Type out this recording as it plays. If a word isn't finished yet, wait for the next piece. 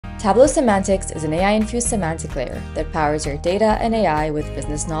Tableau Semantics is an AI-infused semantic layer that powers your data and AI with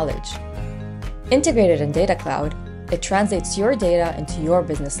business knowledge. Integrated in Data Cloud, it translates your data into your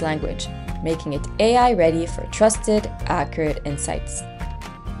business language, making it AI-ready for trusted, accurate insights.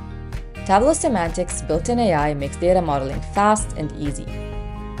 Tableau Semantics' built-in AI makes data modeling fast and easy.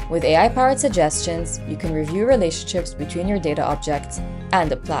 With AI-powered suggestions, you can review relationships between your data objects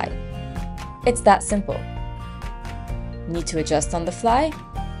and apply. It's that simple. Need to adjust on the fly?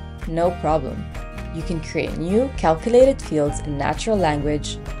 No problem. You can create new calculated fields in natural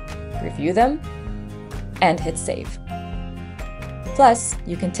language, review them, and hit save. Plus,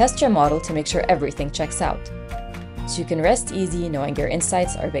 you can test your model to make sure everything checks out. So you can rest easy knowing your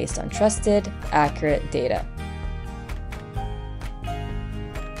insights are based on trusted, accurate data.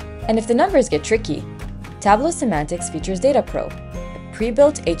 And if the numbers get tricky, Tableau Semantics features Data Pro, a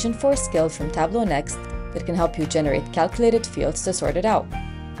pre-built Agentforce skill from Tableau Next that can help you generate calculated fields to sort it out.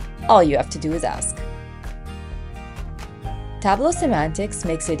 All you have to do is ask. Tableau Semantics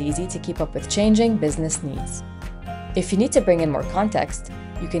makes it easy to keep up with changing business needs. If you need to bring in more context,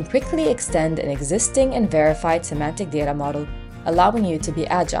 you can quickly extend an existing and verified semantic data model, allowing you to be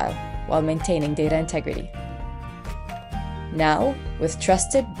agile while maintaining data integrity. Now, with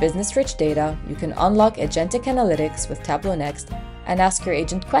trusted, business-rich data, you can unlock agentic analytics with Tableau Next and ask your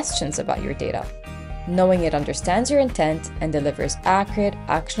agent questions about your data, knowing it understands your intent and delivers accurate,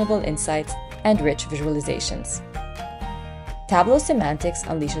 actionable insights and rich visualizations. Tableau Semantics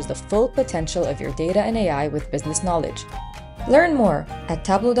unleashes the full potential of your data and AI with business knowledge. Learn more at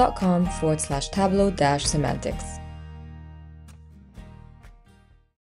tableau.com/tableau-semantics.